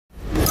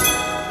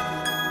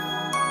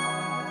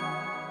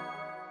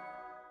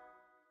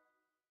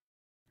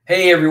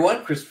Hey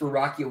everyone, Christopher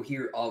Ruocchio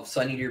here of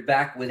Suneater,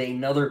 back with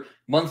another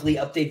monthly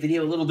update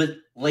video. A little bit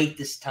late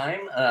this time.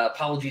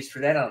 Apologies for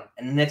that.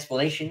 An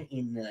explanation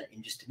in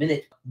just a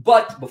minute.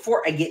 But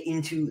before I get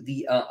into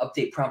the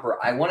update proper,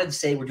 I wanted to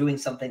say we're doing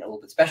something a little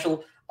bit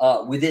special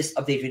with this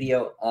update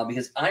video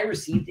because I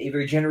received a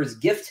very generous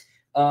gift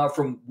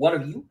from one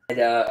of you,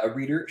 a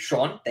reader,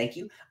 Sean. Thank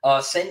you.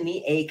 Send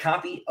me a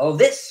copy of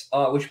this,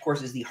 which of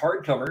course is the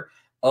hardcover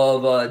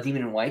of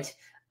Demon in White.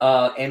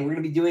 And we're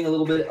going to be doing a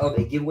little bit of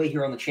a giveaway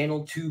here on the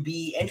channel. To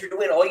be entered to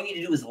win, all you need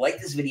to do is like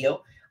this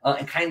video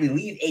and kindly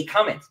leave a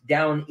comment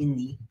down in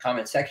the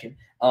comment section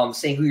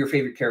saying who your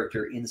favorite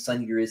character in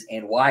Suneater is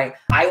and why.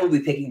 I will be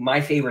picking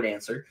my favorite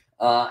answer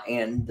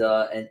and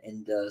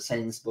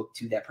sending this book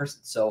to that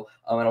person. So,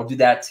 and I'll do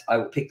that. I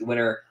will pick the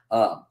winner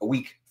a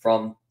week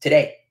from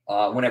today.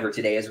 Whenever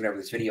today is, whenever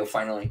this video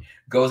finally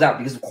goes out.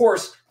 Because, of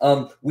course,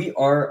 we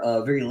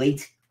are very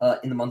late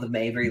in the month of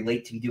May, very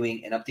late to be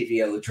doing an update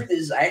video. The truth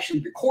is, I actually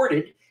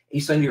recorded a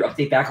Suneater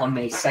update back on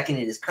May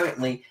 2nd. It is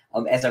currently,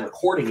 as I'm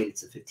recording it,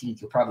 it's the 15th.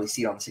 You'll probably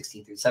see it on the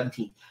 16th or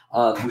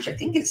 17th, which I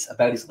think is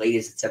about as late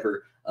as it's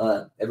ever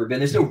been.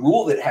 There's no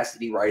rule that it has to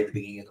be right at the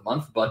beginning of the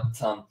month, but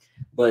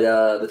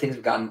the things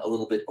have gotten a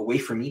little bit away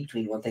from me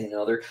between one thing and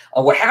another.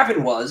 What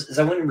happened was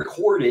I went and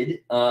recorded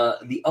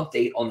the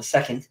update on the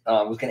 2nd.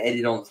 Was going to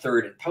edit it on the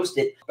 3rd and post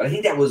it, but I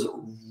think that was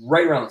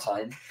right around the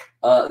time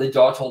the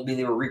DAW told me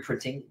they were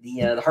reprinting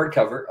the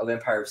hardcover of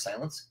Empire of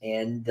Silence,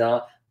 and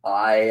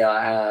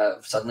I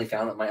suddenly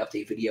found that my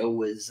update video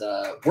was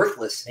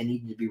worthless and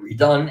needed to be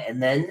redone.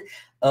 And then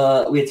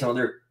we had some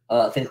other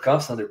things come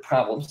up, some other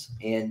problems,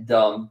 and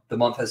the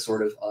month has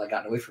sort of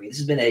gotten away from me. This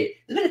has been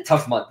a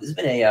tough month. This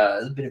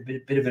has been a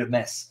bit of a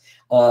mess.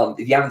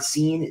 If you haven't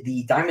seen,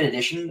 the Diamond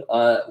Edition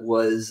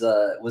was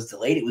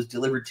delayed. It was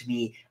delivered to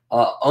me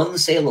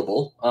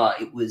unsaleable.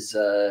 It was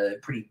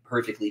pretty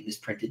horrifically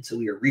misprinted, so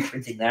we are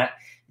reprinting that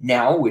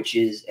now, which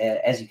is,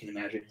 as you can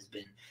imagine, has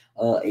been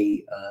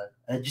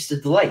just a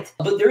delight.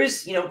 But there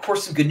is, of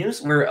course, some good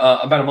news. We're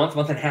about a month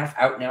and a half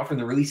out now from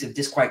the release of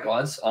Disquiet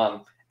Gods.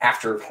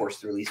 After, of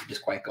course, the release of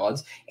Disquiet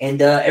Gods,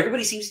 and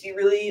everybody seems to be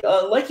really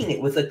liking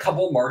it, with a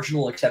couple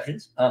marginal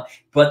exceptions.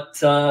 But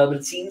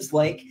it seems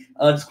like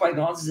Disquiet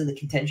Gods is in the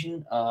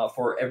contention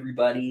for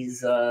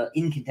everybody's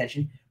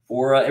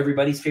for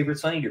everybody's favorite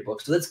Suneater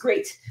book. So that's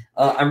great.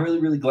 I'm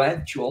really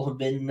glad that you all have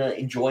been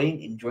enjoying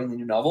the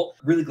new novel.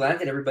 Really glad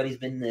that everybody's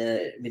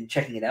been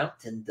checking it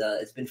out, and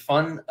it's been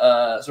fun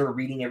sort of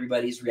reading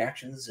everybody's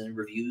reactions and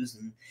reviews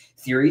and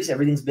theories.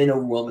 Everything's been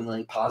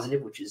overwhelmingly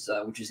positive, which is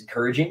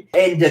encouraging.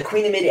 And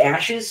Queen of Mid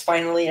Ashes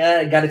finally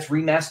got its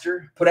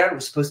remaster put out. It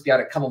was supposed to be out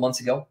a couple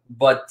months ago,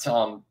 but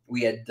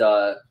we had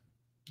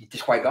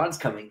Disquiet Gods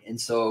coming,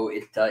 and so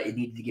it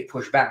needed to get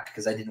pushed back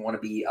because I didn't want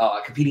to be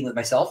competing with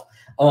myself.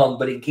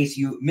 But in case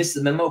you missed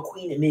the memo,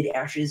 Queen of Mid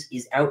Ashes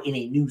is out in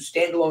a new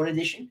standalone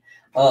edition.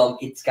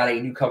 It's got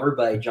a new cover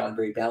by John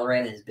Barry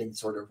Ballaran and has been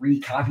sort of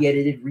re-copy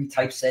edited,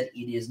 re-typeset.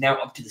 It is now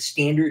up to the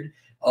standard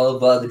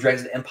of the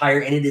Dregs of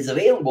Empire, and it is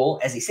available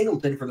as a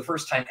singleton for the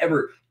first time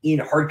ever in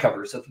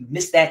hardcover. So if you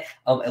missed that,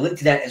 a link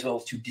to that as well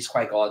as to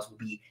Disquiet Gods will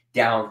be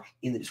down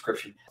in the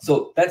description.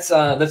 So that's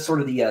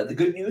sort of the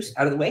good news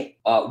out of the way.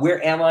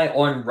 Where am I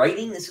on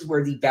writing? This is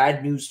where the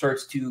bad news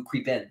starts to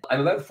creep in.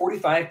 I'm about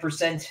 45%,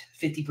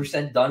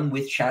 50% done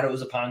with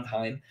Shadows Upon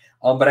Time,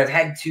 but I've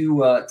had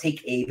to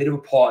take a bit of a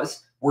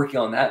pause working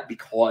on that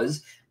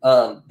because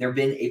there have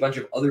been a bunch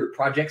of other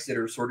projects that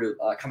are sort of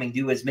coming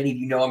due. As many of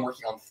you know, I'm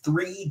working on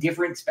 3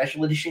 different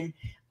special edition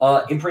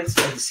imprints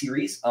of the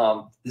series.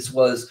 This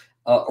was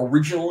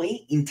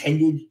originally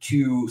intended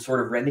to sort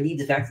of remedy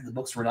the fact that the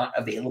books were not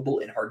available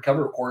in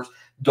hardcover. Of course,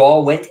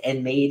 DAW went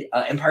and made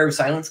Empire of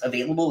Silence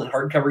available in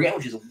hardcover again,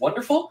 which is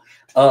wonderful.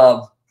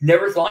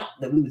 Never thought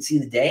that we would see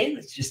the day.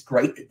 It's just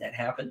great that that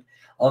happened.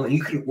 And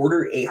you can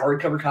order a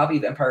hardcover copy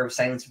of Empire of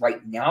Silence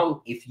right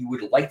now if you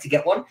would like to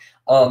get one.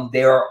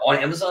 They are on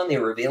Amazon. They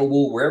are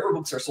available wherever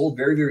books are sold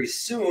very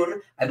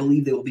soon. I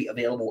believe they will be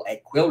available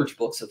at Quailridge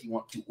Books. So if you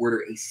want to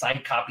order a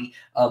signed copy,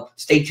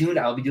 stay tuned.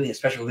 I'll be doing a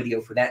special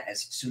video for that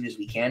as soon as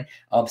we can.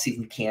 See if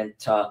we can't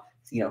sell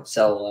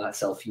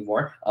a few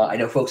more. I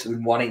know folks have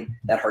been wanting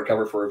that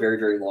hardcover for a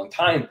very long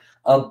time.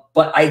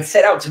 But I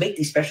set out to make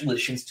these special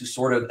editions to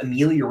sort of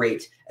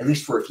ameliorate, at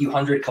least for a few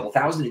hundred, couple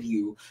thousand of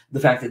you, the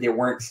fact that there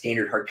weren't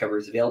standard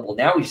hardcovers available.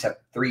 Now we just have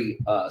 3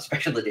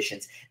 special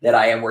editions that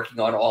I am working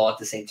on all at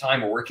the same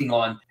time. We're working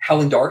on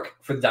Howling Dark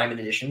for the Diamond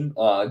Edition,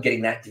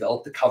 getting that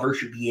developed. The cover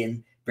should be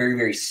in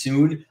very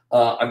soon.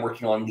 I'm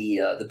working on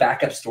the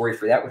backup story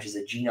for that, which is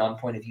a Genon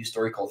point of view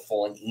story called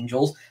Fallen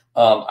Angels.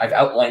 I've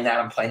outlined that.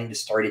 I'm planning to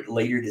start it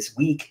later this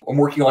week. I'm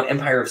working on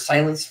Empire of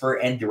Silence for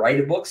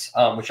Derrida Books,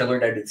 which I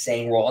learned I've been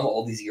saying wrong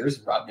all these years,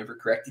 and Rob never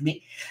corrected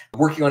me. I'm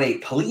working on a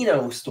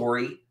Polino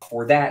story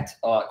for that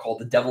called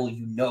The Devil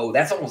You Know.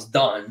 That's almost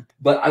done,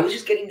 but I was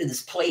just getting to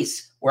this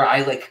place where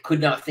I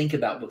could not think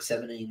about Book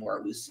 7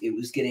 anymore. It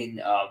was getting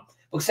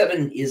Book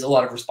 7 is a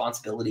lot of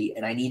responsibility,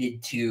 and I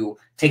needed to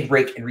take a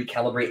break and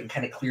recalibrate and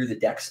kind of clear the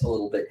decks a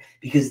little bit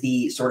because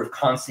the sort of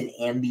constant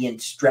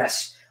ambient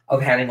stress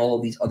of having all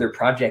of these other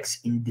projects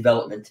in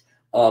development.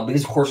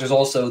 Because of course there's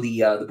also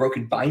the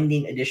Broken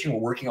Binding edition. We're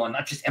working on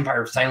not just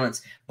Empire of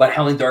Silence, but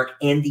Howling Dark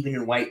and Demon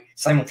in White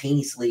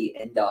simultaneously,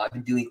 and I've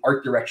been doing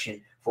art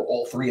direction for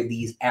all three of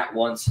these at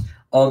once.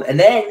 And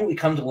then we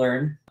come to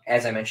learn,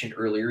 as I mentioned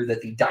earlier,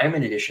 that the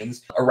Diamond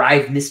editions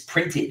arrived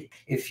misprinted.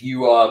 If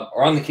you are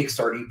on the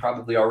Kickstarter, you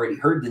probably already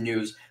heard the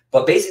news,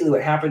 but basically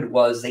what happened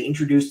was they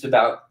introduced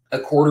about a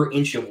 1/4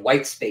 inch of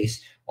white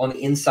space on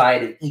the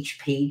inside of each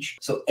page.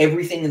 So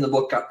everything in the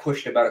book got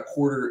pushed about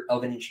 1/4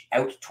 of an inch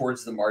out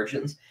towards the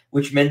margins,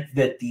 which meant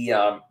that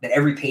that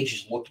every page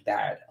just looked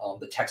bad.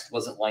 The text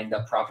wasn't lined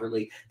up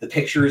properly. The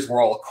pictures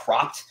were all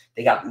cropped.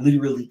 They got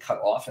literally cut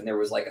off, and there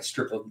was like a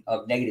strip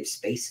of negative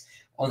space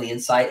on the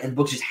inside, and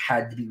books just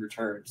had to be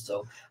returned.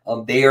 So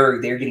they're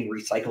getting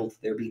recycled.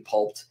 They're being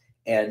pulped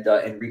and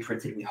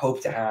reprinted. We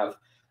hope to have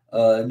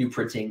new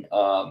printing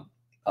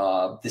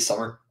this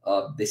summer.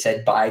 They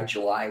said by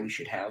July we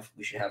should have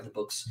the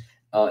books,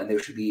 and they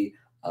should be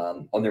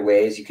on their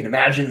way. As you can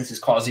imagine, this is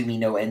causing me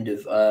no end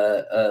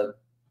of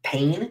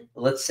pain.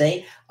 Let's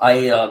say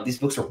these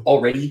books are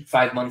already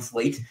 5 months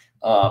late,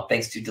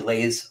 thanks to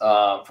delays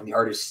from the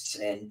artists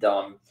and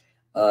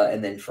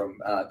then from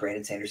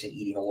Brandon Sanderson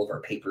eating all of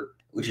our paper,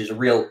 which is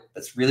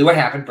that's really what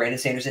happened. Brandon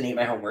Sanderson ate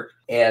my homework,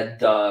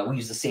 and we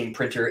use the same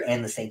printer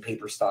and the same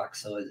paper stock,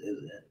 so it's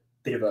a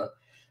bit of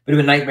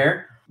a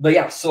nightmare. But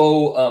yeah,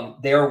 so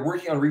they are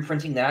working on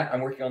reprinting that.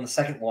 I'm working on the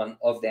second one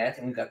of that,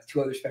 and we've got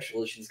 2 other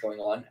special editions going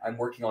on. I'm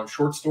working on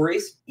short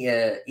stories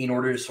in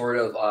order to sort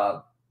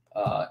of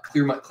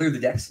clear the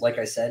decks, like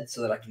I said,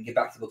 so that I can get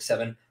back to book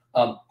 7.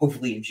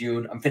 Hopefully in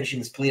June. I'm finishing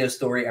this Polino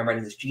story. I'm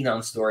writing this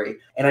Genon story,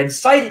 and I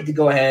decided to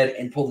go ahead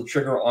and pull the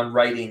trigger on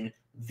writing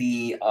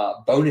the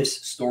bonus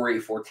story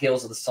for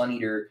Tales of the Sun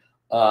Eater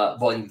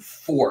Volume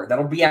 4.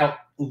 That'll be out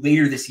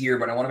later this year,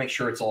 but I want to make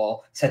sure it's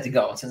all set to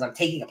go. And since I'm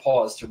taking a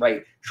pause to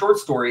write short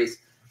stories,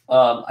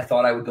 I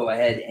thought I would go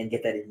ahead and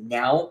get that in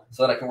now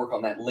so that I can work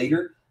on that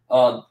later.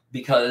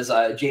 Because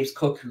James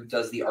Cook, who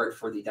does the art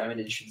for the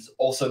Diamond Edition, is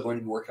also going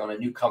to be working on a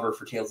new cover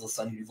for Tales of the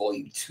Sun Eater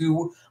Volume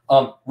 2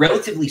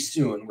 relatively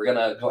soon. We're going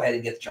to go ahead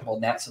and get the jump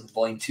on that so the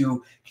Volume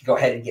 2 can go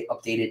ahead and get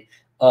updated.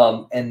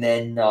 And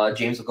then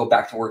James will go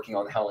back to working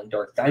on the Howling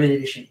Dark Diamond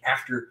Edition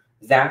after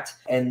that.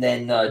 And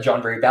then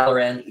John Barry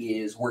Ballaran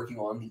is working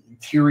on the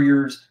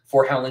interiors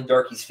for Howling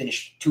Dark. He's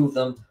finished 2 of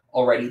them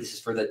already. This is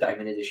for the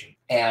Diamond Edition.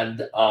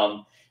 And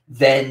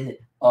then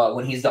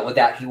when he's done with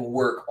that, he will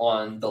work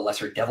on the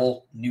Lesser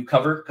Devil new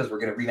cover, because we're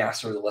going to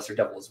remaster the Lesser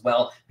Devil as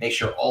well. Make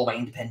sure all my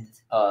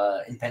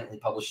independently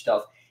published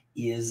stuff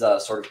is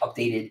sort of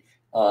updated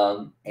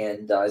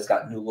and has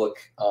got a new look.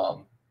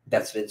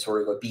 That's been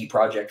sort of a B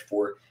project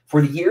for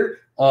the year,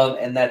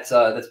 and that's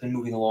been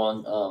moving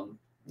along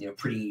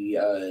pretty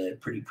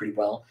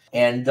well.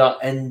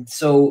 And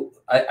so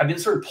I've been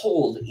sort of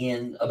pulled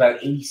in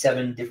about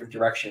 87 different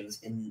directions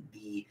in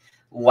the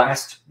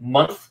last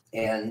month,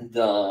 and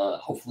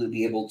hopefully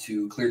be able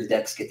to clear the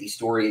decks, get these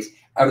stories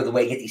out of the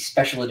way, get these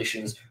special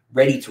editions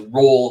ready to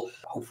roll.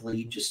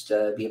 Hopefully just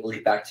be able to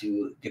get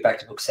back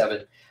to book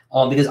 7,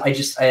 because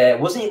I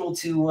wasn't able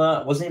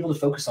to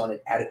focus on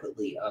it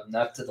adequately,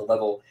 not to the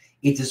level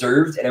it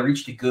deserved. And I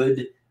reached a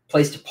good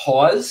place to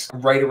pause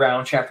right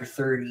around chapter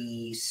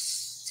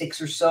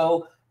 36 or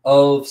so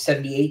of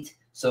 78,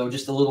 so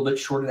just a little bit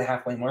short of the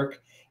halfway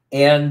mark,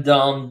 and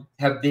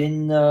have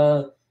been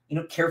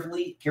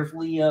carefully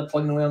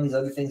plugging away on these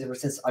other things ever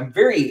since. I'm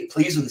very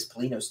pleased with this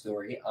Polino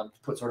story. To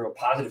put sort of a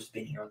positive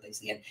spin here on things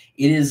at the end,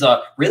 it is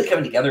really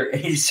coming together.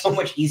 It is so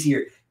much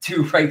easier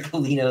to write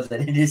Polino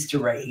than it is to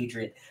write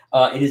Hadrian.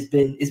 It's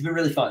been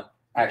really fun,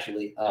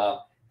 actually.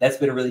 That's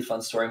been a really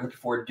fun story. I'm looking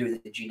forward to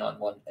doing the Genon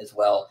one as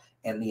well,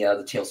 and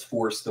the Tales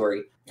 4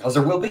 story, because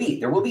there will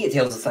be a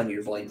Tales of the Sun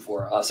Eater Volume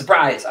 4.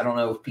 Surprise! I don't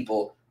know if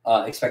people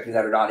expected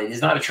that or not. It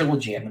is not a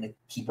trilogy. I'm going to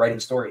keep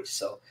writing stories,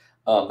 so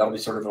that'll be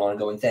sort of an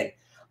ongoing thing.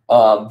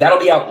 That'll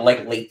be out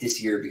like late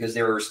this year, because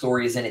there are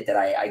stories in it that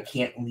I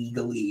can't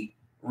legally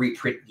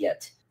reprint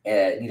yet. Need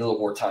a little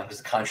more time because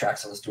the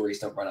contracts on the stories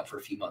don't run up for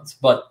a few months.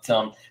 But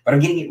I'm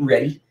getting it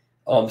ready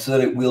so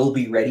that it will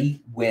be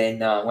ready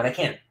when I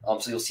can.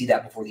 So you'll see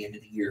that before the end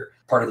of the year,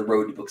 part of the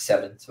road to book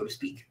 7, so to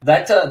speak.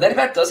 That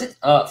about does it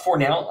for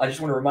now. I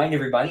just want to remind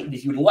everybody that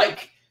if you would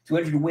like to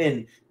enter to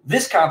win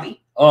this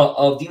copy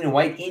of Demon in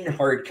White in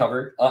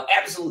hardcover,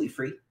 absolutely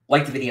free,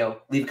 like the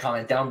video, leave a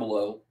comment down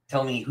below.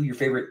 Tell me who your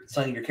favorite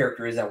Sun Eater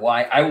character is and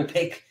why. I will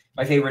pick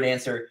my favorite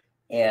answer,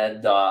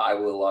 and I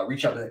will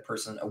reach out to that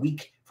person a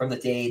week from the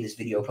day this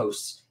video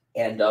posts,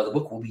 and the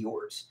book will be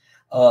yours.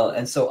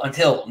 And so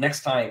until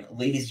next time,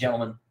 ladies and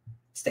gentlemen,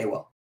 stay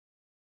well.